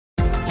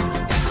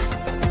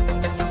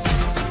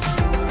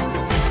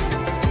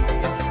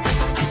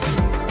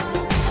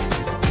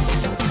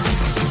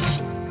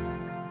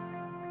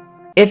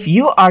If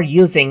you are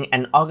using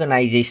an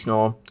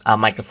organizational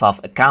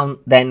Microsoft account,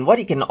 then what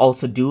you can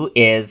also do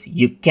is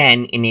you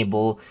can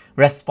enable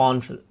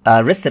response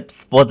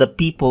receipts for the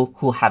people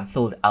who have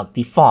filled out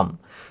the form.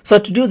 So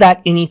to do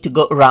that, you need to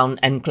go around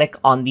and click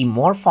on the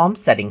More Form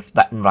Settings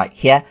button right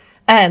here,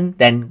 and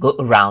then go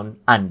around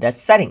under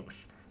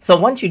Settings. So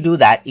once you do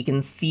that, you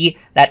can see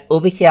that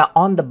over here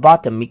on the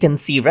bottom, you can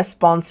see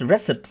Response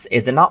Receipts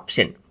is an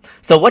option.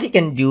 So what you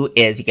can do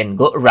is you can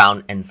go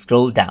around and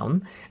scroll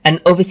down,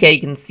 and over here you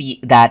can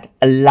see that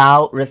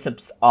allow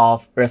receipts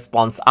of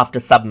response after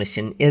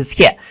submission is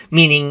here,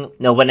 meaning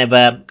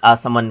whenever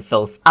someone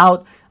fills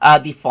out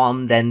the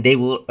form, then they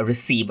will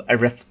receive a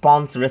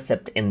response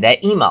receipt in their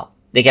email.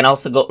 They can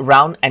also go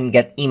around and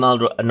get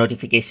email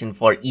notification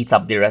for each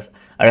of the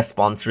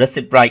response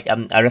receipt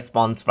a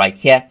response right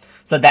here.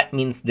 So that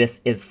means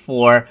this is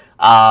for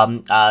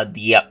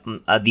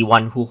the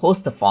one who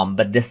hosts the form,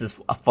 but this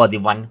is for the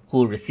one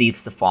who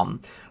receives the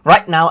form.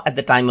 Right now, at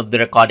the time of the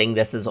recording,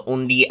 this is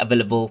only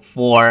available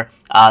for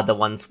the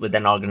ones with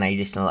an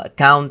organizational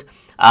account.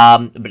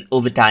 But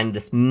over time,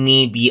 this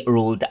may be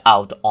rolled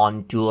out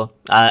onto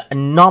a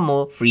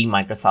normal free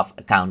Microsoft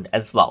account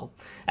as well.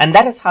 And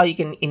that is how you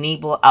can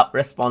enable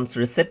response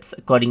receipts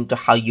according to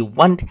how you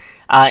want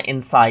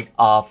inside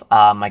of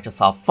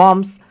Microsoft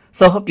Forms.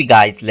 So hope you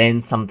guys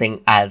learned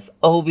something as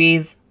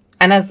always.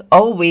 And as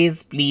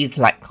always, please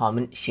like,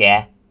 comment,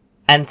 share,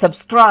 and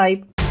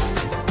subscribe.